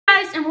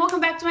guys, and welcome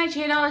back to my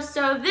channel.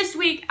 So this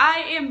week I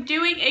am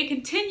doing a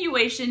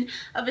continuation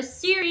of a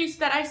series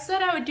that I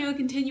said I would do a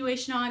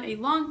continuation on a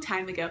long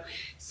time ago.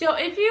 So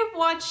if you've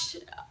watched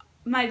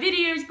my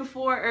videos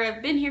before or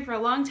have been here for a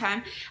long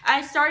time,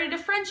 I started a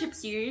friendship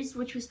series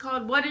which was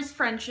called What is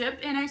Friendship,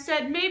 and I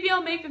said maybe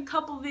I'll make a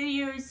couple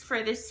videos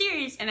for this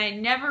series, and I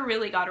never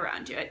really got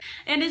around to it.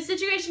 And a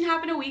situation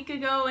happened a week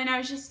ago and I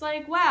was just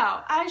like,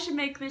 wow, I should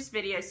make this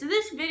video. So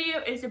this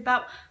video is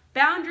about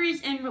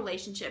boundaries in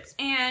relationships.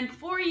 And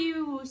before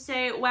you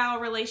say, wow,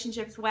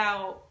 relationships,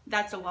 wow,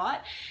 that's a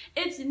lot,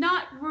 it's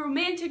not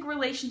romantic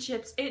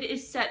relationships, it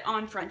is set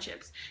on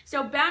friendships.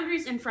 So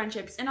boundaries in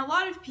friendships, and a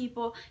lot of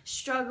people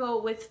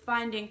struggle with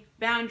finding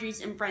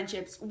boundaries in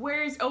friendships.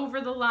 Where's over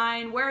the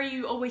line? Where are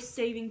you always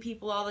saving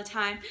people all the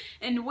time?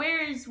 And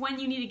where's when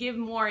you need to give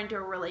more into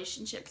a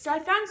relationship? So I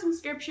found some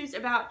scriptures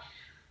about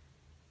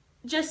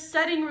just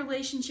setting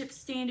relationship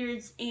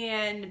standards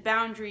and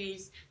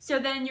boundaries so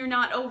then you're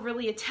not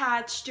overly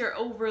attached or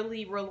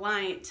overly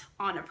reliant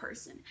on a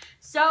person.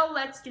 So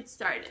let's get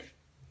started.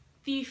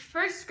 The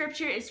first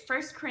scripture is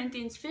 1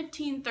 Corinthians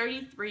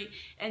 15:33,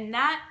 and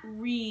that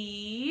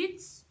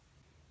reads,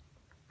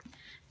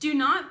 "Do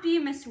not be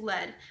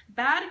misled.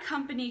 Bad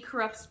company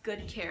corrupts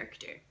good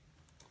character."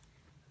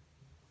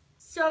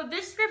 So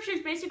this scripture is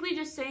basically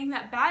just saying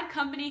that bad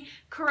company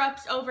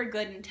corrupts over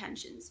good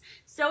intentions.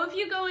 So if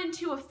you go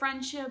into a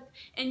friendship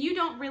and you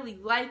don't really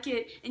like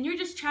it and you're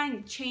just trying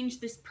to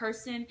change this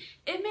person,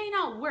 it may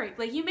not work.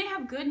 Like, you may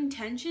have good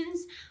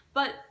intentions,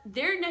 but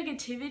their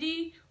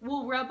negativity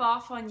will rub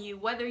off on you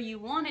whether you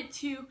want it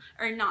to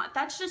or not.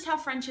 That's just how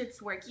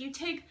friendships work. You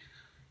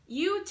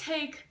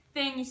take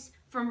things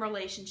from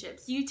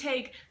relationships. You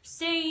take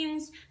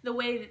sayings,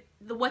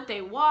 what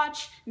they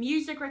watch,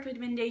 music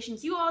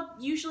recommendations. You all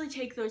usually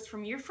take those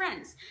from your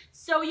friends.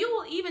 So you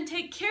will even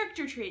take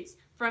character traits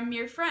from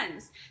your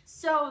friends.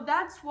 So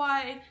that's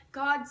why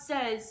God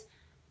says,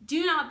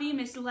 do not be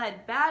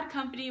misled. Bad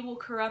company will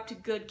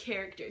corrupt good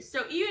character.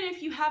 So even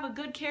if you have a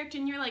good character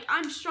and you're like,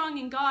 I'm strong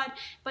in God,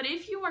 but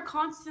if you are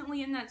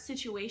constantly in that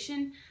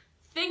situation,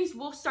 things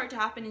will start to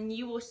happen and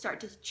you will start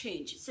to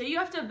change. So you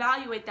have to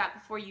evaluate that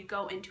before you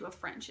go into a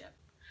friendship.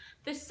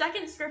 The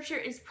second scripture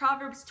is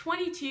Proverbs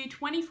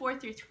 22:24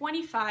 through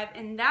 25,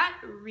 and that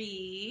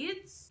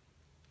reads,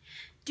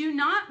 "Do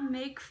not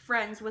make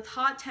friends with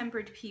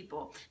hot-tempered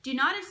people. Do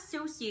not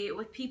associate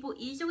with people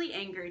easily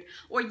angered,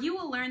 or you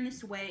will learn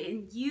this way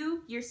and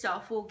you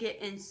yourself will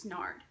get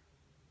ensnared."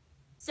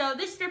 So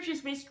this scripture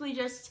is basically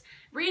just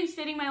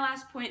reinstating my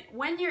last point.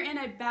 When you're in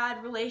a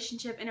bad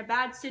relationship, in a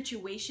bad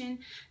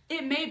situation,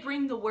 it may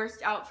bring the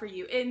worst out for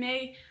you. It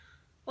may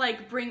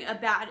bring a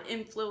bad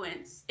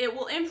influence. It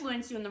will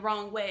influence you in the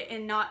wrong way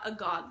and not a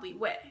godly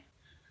way.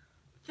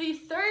 The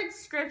third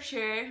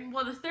scripture,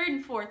 well, the third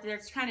and fourth,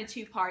 there's kind of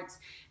two parts,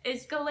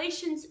 is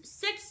Galatians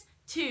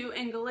 6:2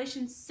 and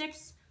Galatians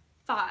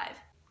 6:5.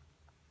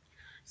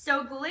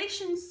 So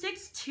Galatians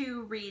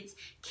 6:2 reads,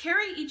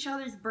 "Carry each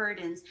other's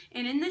burdens,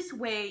 and in this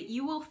way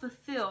you will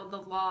fulfill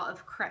the law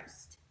of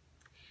Christ."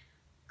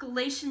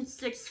 Galatians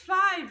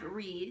 6:5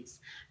 reads,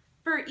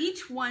 "For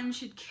each one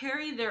should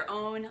carry their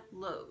own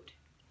load."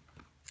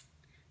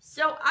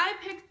 So I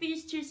picked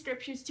these two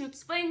scriptures to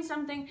explain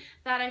something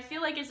that I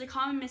feel like is a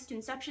common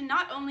misconception,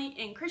 not only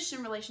in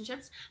Christian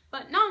relationships,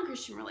 but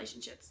non-Christian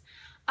relationships.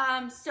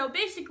 So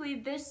basically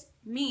this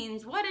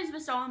means, what does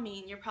this all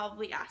mean, you're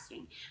probably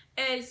asking,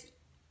 is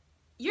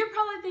you're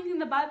probably thinking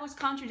the Bible is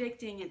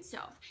contradicting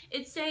itself.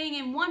 It's saying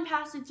in one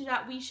passage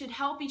that we should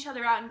help each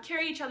other out and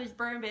carry each other's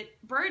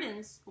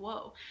burdens,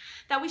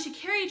 that we should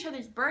carry each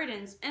other's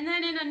burdens, and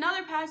then in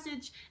another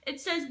passage it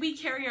says we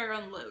carry our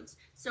own loads.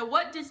 So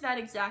what does that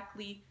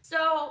exactly?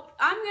 So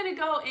I'm going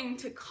to go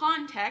into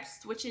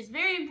context, which is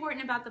very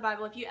important about the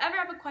Bible. If you ever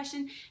have a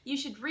question, you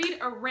should read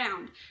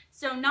around,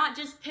 so not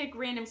just pick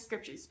random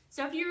scriptures.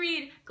 So if you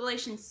read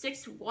Galatians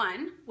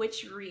 6:1,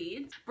 which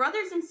reads,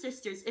 "Brothers and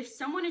sisters, if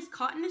someone is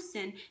caught in a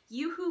sin,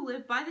 you who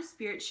live by the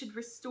Spirit should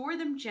restore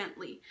them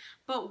gently,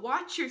 but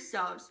watch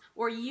yourselves,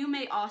 or you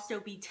may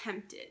also be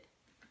tempted."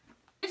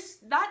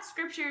 That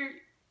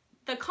scripture,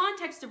 the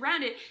context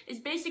around it is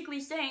basically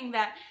saying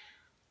that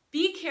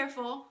be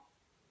careful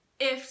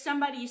if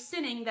somebody is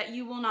sinning that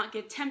you will not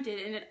get tempted.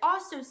 And it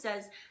also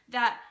says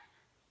that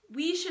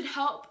we should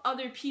help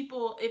other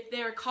people if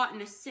they're caught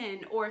in a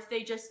sin or if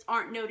they just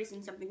aren't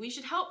noticing something. We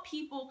should help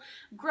people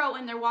grow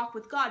in their walk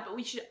with God, but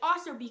we should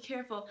also be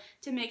careful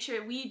to make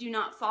sure we do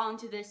not fall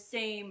into this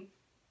same,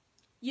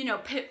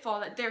 pitfall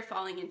that they're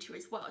falling into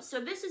as well.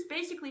 So this is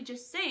basically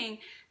just saying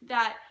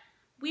that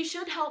we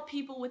should help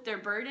people with their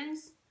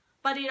burdens,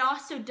 but it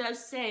also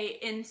does say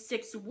in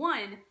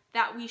 6:1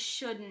 that we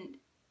shouldn't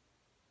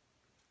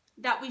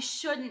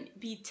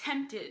be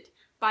tempted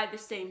by the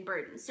same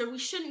burden. So we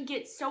shouldn't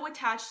get so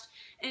attached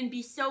and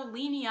be so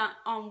lenient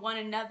on one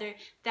another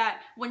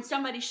that when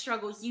somebody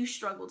struggles, you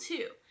struggle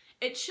too.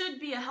 It should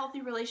be a healthy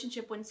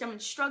relationship. When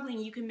someone's struggling,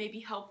 you can maybe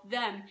help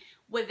them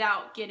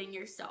without getting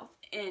yourself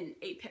in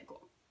a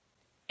pickle.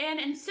 And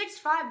in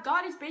 6:5,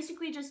 God is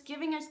basically just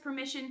giving us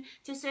permission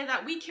to say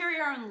that we carry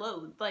our own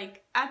load.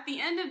 Like, at the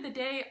end of the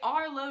day,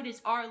 our load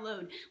is our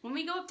load. When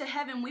we go up to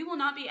heaven, we will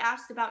not be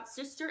asked about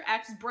Sister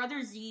X,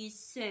 Brother Z's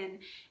sin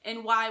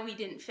and why we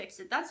didn't fix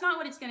it. That's not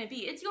what it's going to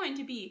be. It's going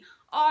to be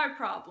our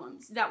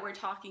problems that we're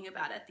talking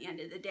about at the end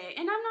of the day.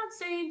 And I'm not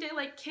saying to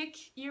like kick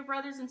your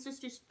brothers and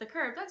sisters to the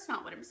curb. That's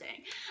not what I'm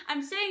saying.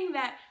 I'm saying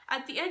that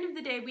at the end of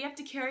the day, we have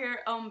to carry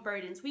our own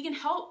burdens. We can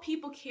help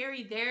people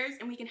carry theirs,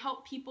 and we can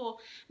help people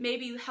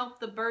maybe help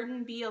the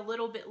burden be a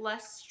little bit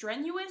less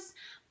strenuous.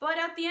 But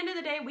at the end of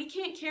the day, we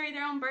can't carry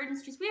their own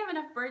burdens because we have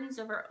enough burdens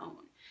of our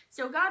own.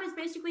 So God is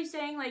basically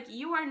saying, like,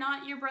 you are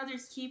not your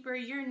brother's keeper.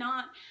 You're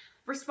not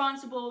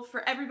responsible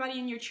for everybody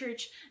in your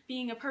church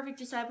being a perfect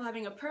disciple,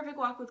 having a perfect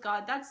walk with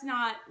God. That's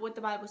not what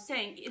the Bible is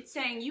saying. It's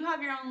saying you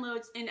have your own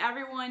loads, and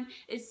everyone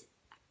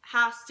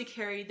has to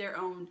carry their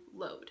own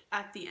load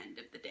at the end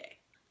of the day.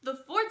 The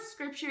fourth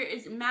scripture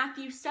is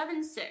Matthew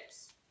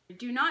 7:6.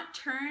 Do not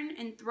turn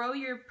and throw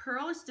your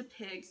pearls to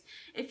pigs.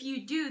 If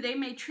you do, they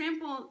may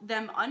trample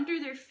them under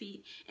their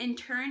feet and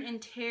turn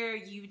and tear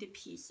you to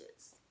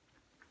pieces.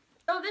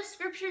 So this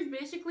scripture is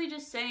basically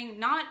just saying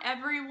not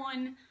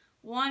everyone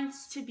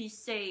wants to be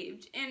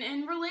saved. And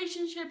in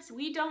relationships,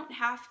 we don't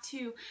have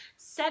to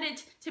set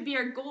it to be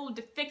our goal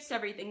to fix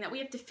everything, that we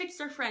have to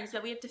fix our friends,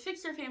 that we have to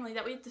fix our family,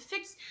 that we have to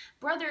fix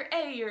brother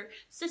A or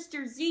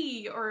sister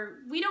Z, or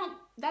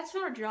that's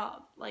not our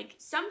job. Like,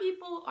 some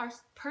people are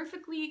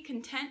perfectly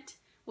content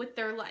with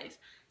their life,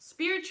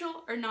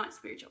 spiritual or not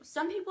spiritual.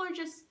 Some people are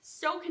just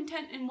so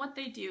content in what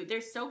they do. They're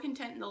so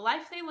content in the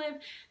life they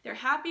live. They're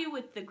happy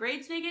with the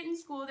grades they get in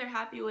school. They're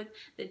happy with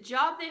the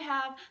job they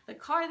have, the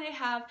car they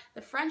have,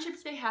 the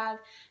friendships they have.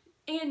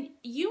 And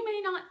you may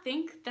not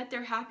think that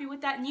they're happy with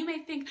that, and you may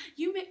think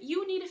you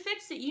need to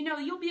fix it. You know,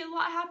 you'll be a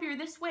lot happier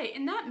this way.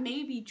 And that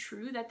may be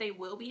true that they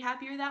will be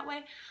happier that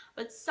way,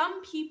 but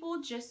some people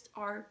just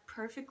are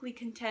perfectly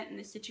content in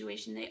the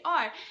situation they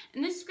are.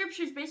 And this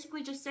scripture is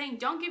basically just saying,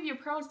 don't give your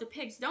pearls to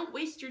pigs. Don't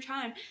waste your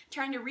time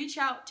trying to reach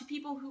out to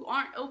people who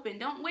aren't open.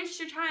 Don't waste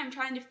your time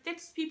trying to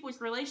fix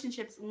people's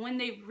relationships when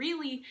they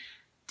really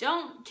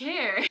don't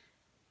care.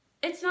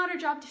 It's not our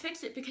job to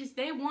fix it because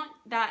they want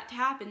that to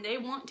happen. They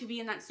want to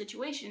be in that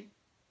situation.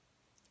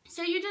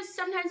 So you just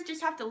sometimes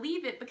just have to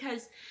leave it,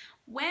 because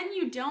when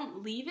you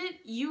don't leave it,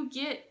 you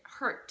get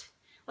hurt.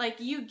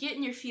 Like, you get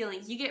in your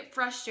feelings. You get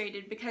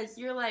frustrated because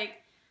you're like,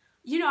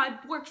 you know,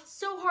 I've worked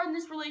so hard in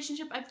this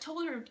relationship. I've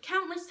told her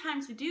countless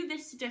times to do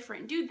this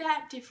different, do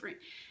that different.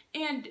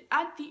 And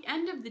at the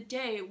end of the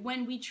day,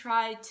 when we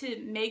try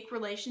to make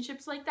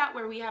relationships like that,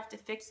 where we have to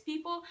fix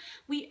people,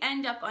 we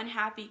end up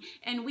unhappy,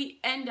 and we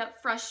end up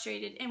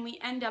frustrated, and we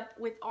end up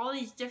with all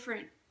these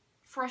different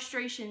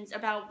frustrations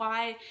about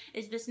why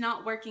is this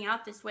not working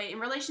out this way.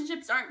 And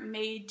relationships aren't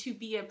made to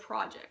be a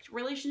project.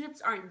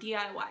 Relationships aren't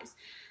DIYs.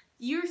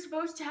 You're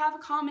supposed to have a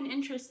common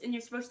interest, and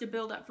you're supposed to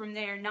build up from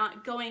there,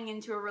 not going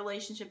into a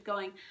relationship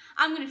going,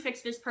 I'm going to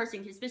fix this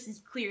person because this is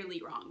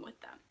clearly wrong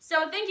with them.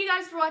 So thank you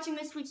guys for watching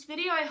this week's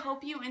video. I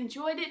hope you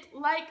enjoyed it.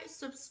 Like,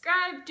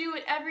 subscribe, do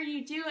whatever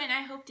you do, and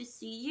I hope to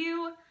see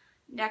you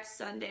next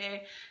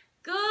Sunday.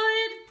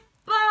 Good